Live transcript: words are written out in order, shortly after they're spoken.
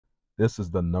This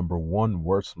is the #1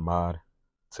 worst mod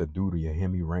to do to your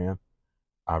Hemi Ram.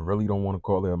 I really don't want to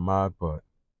call it a mod, but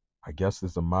I guess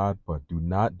it's a mod, but do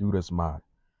not do this mod.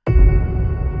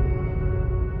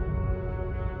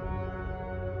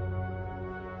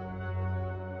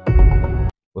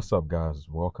 What's up, guys?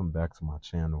 Welcome back to my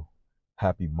channel.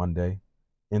 Happy Monday.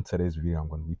 In today's video, I'm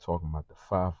going to be talking about the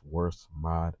 5 worst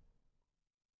mod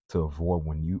to avoid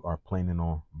when you are planning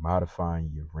on modifying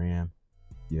your Ram,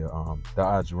 your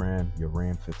Dodge Ram, your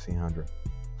Ram 1500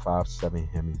 5.7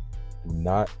 Hemi. Do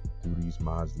not do these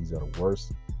mods. These are the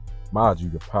worst mods you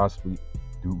could possibly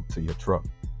do to your truck.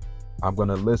 I'm going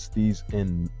to list these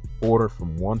in order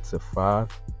from 1 to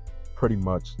 5. Pretty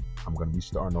much, I'm going to be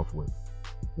starting off with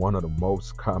one of the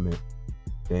most common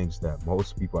things that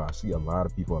most people, I see a lot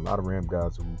of Ram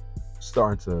guys who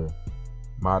starting to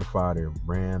modify their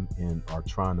Ram and are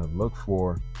trying to look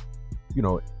for,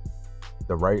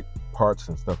 the right parts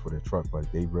and stuff for their truck,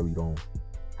 but they really don't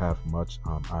have much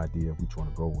idea of which one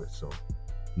to go with. So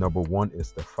 #1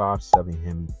 is the 5.7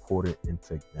 Hemi ported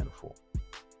intake manifold.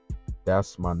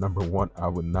 That's my #1. I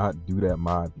would not do that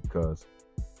mod because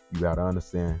you got to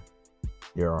understand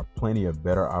there are plenty of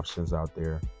better options out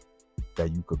there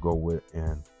that you could go with.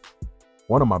 And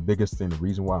one of my biggest things, the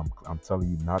reason why I'm telling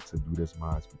you not to do this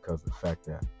mod is because of the fact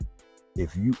that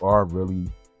if you are really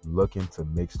looking to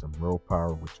make some real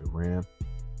power with your Ram,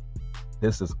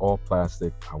 this is all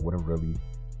plastic. I wouldn't really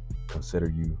consider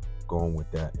you going with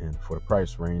that. And for the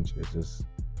price range, it's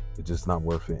just not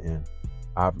worth it. And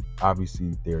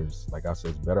obviously there's, like I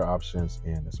said, better options.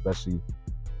 And especially,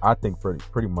 I think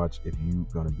pretty much if you're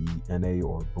going to be NA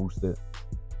or boosted,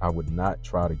 I would not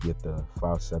try to get the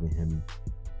 5.7 Hemi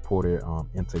ported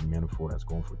intake manifold that's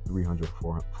going for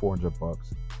 $400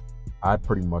 bucks. I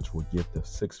pretty much would get the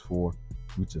 6.4,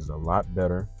 which is a lot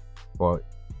better, but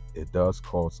it does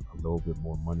cost a little bit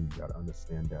more money. You got to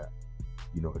understand that,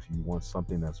 if you want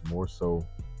something that's more so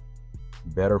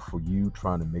better for you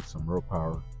trying to make some real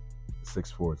power, the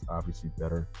 6.4 is obviously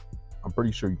better. I'm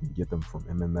pretty sure you can get them from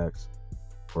MMX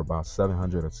for about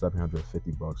 $700 or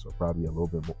 $750 bucks, or probably a little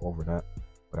bit more over that.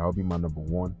 But that would be my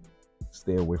 #1.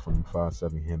 Stay away from the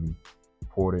 5.7 Hemi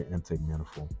ported intake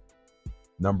manifold.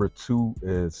 #2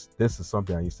 is, this is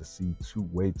something I used to see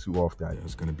way too often.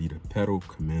 It's going to be the pedal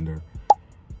commander,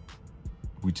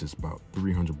 which is about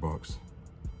 $300 bucks.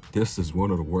 This is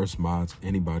one of the worst mods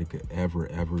anybody could ever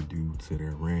do to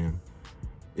their Ram.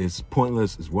 It's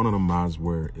pointless. It's one of the mods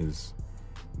where is,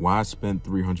 why spend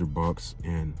 $300 bucks,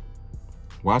 and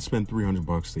why spend $300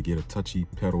 bucks to get a touchy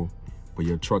pedal, but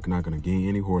your truck not going to gain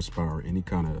any horsepower, any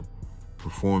kind of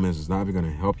performance. It's not even going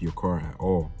to help your car at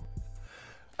all.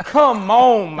 Come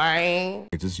on, man.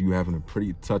 It's just you having a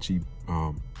pretty touchy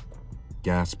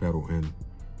gas pedal, and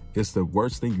it's the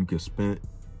worst thing you could spend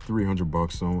 $300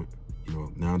 bucks on.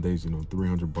 Nowadays,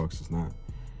 $300 bucks is not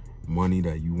money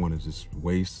that you want to just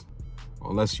waste,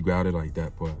 unless you got it like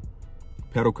that. But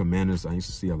pedal commanders, I used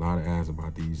to see a lot of ads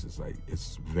about these.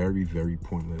 It's very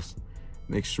pointless.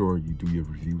 Make sure you do your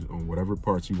reviews on whatever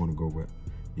parts you want to go with,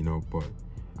 but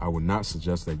I would not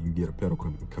suggest that you get a pedal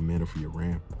commander for your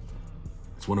Ram.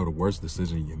 It's one of the worst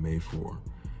decisions you made for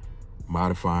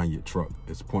modifying your truck.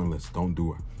 It's pointless. Don't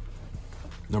do it.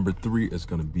 #3 is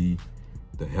going to be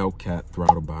the Hellcat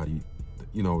throttle body,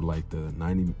 like the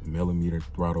 90mm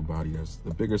throttle body. That's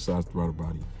the bigger size throttle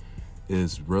body.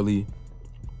 Is really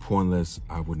pointless.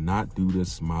 I would not do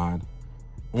this mod,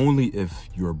 only if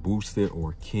you're boosted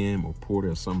or cam or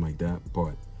ported or something like that.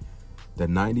 But the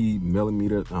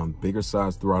 90mm bigger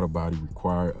size throttle body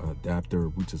require an adapter,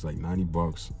 which is like $90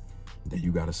 bucks, that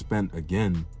you got to spend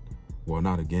again. Well,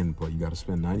 not again, but you got to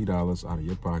spend $90 out of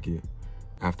your pocket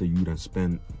after you done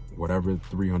spend whatever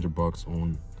 $300 bucks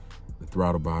on the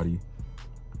throttle body.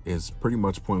 Is pretty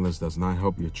much pointless. Does not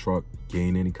help your truck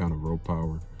gain any kind of road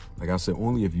power. Like I said,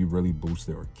 only if you really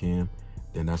boosted or cam,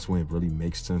 then that's when it really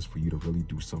makes sense for you to really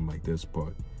do something like this.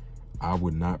 But I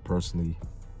would not personally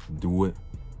do it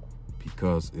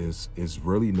because it's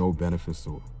really no benefits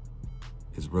to it.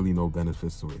 It's really no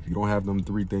benefits to it. If you don't have them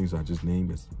 3 things I just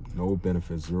named, it's no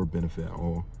benefit, 0 benefit at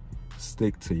all.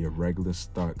 Stick to your regular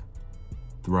stock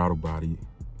throttle body.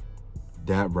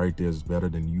 That right there is better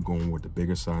than you going with the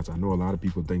bigger size. I know a lot of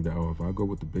people think that, if I go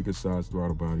with the bigger size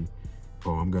throttle body,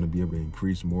 I'm going to be able to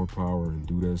increase more power and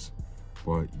do this.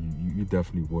 But you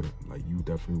definitely wouldn't. You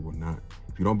definitely would not.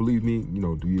 If you don't believe me,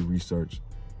 do your research.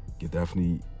 You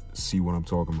definitely see what I'm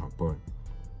talking about. But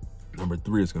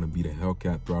 #3 is going to be the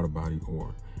Hellcat throttle body,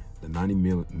 or the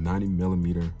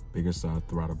 90mm bigger size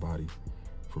throttle body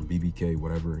from BBK,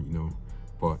 whatever,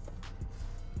 But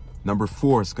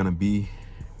 #4 is going to be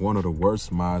one of the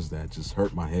worst mods that just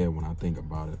hurt my head when I think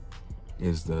about it,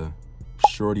 is the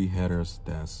shorty headers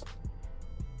that's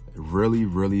really,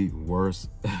 really worse,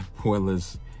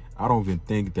 pointless. I don't even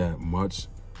think that much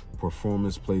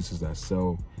performance places that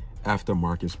sell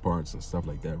aftermarket parts and stuff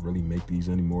like that really make these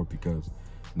anymore, because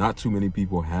not too many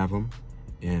people have them.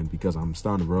 And because I'm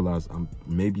starting to realize,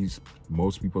 maybe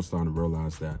most people are starting to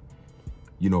realize that,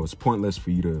 you know, it's pointless for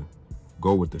you to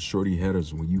go with the shorty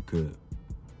headers when you could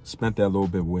spend that little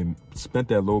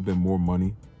bit more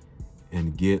money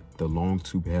and get the long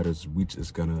tube headers, which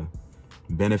is gonna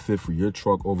benefit for your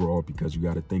truck overall. Because you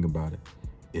got to think about it,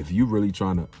 if you really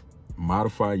trying to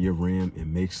modify your Ram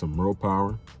and make some real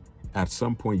power, at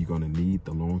some point you're gonna need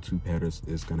the long tube headers.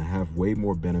 It's gonna have way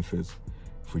more benefits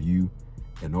for you,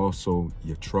 and also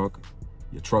your truck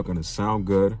gonna sound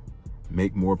good,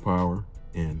 make more power,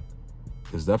 and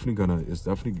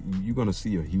you're gonna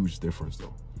see a huge difference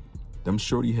though. Them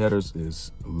shorty headers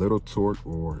is little torque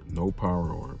or no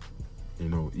power, or, you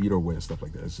know, either way and stuff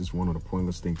like that. It's just one of the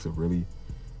pointless things to really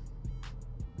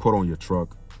put on your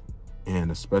truck,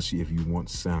 and especially if you want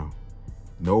sound.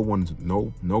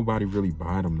 Nobody really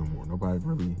buy them no more.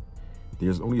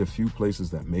 There's only a few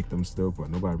places that make them still, but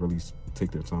nobody really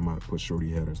take their time out to put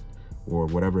shorty headers or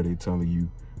whatever they telling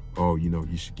you. Oh, you know,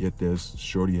 you should get this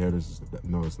shorty headers.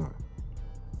 No, it's not.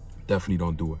 Definitely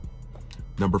don't do it.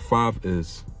 Number 5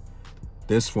 is,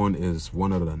 this one is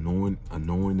one of the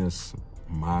annoyingest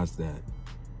mods that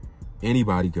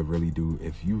anybody could really do.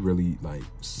 If you really like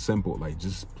simple, like,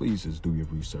 please just do your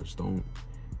research.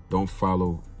 Don't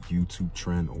follow YouTube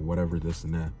trend or whatever, this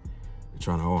and that. You're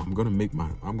trying to, I'm gonna make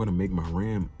my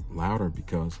Ram louder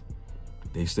because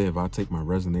they say if I take my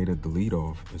resonator delete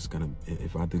off,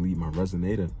 if I delete my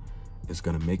resonator, it's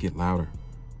gonna make it louder.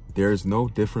 There's no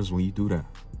difference when you do that.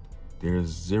 There's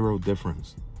zero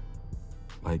difference.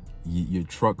 Like, your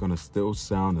truck gonna still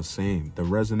sound the same. The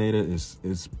resonator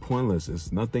is pointless.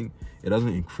 It's nothing. It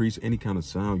doesn't increase any kind of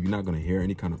sound. You're not gonna hear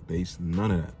any kind of bass,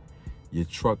 none of that. Your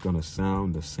truck gonna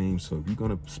sound the same. So if you're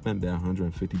gonna spend that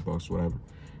 $150, whatever,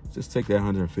 just take that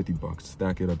 $150,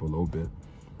 stack it up a little bit,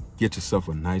 get yourself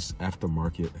a nice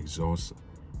aftermarket exhaust,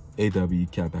 AW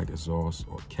catback exhaust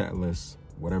or catless,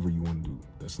 whatever you want to do,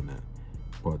 this and that.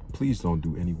 But please don't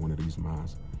do any one of these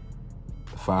mods.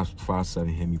 The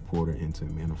 5.7 Hemi Porter into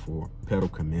Mehnalsah pedal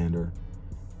commander,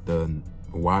 the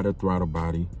wider throttle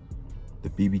body, the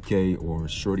BBK or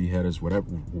shorty headers,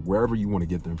 wherever you want to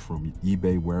get them from,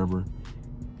 eBay, wherever.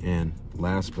 And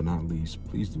last but not least,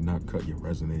 please do not cut your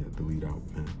resonator delete out,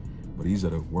 man. But these are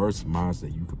the worst mods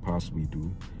that you could possibly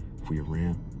do for your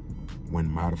Ram when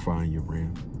modifying your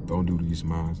Ram. Don't do these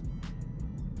mods.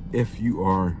 If you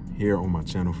are here on my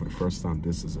channel for the first time,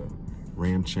 this is a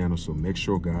Ram channel, so make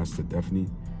sure, guys, to definitely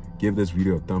give this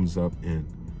video a thumbs up and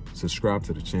subscribe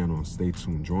to the channel and stay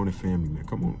tuned. Join the family, man.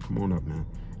 Come on up, man.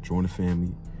 Join the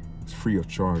family. It's free of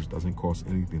charge, doesn't cost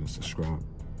anything to subscribe.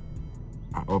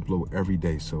 I upload every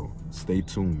day, so stay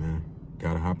tuned, man.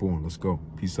 Gotta hop on. Let's go.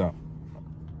 Peace out.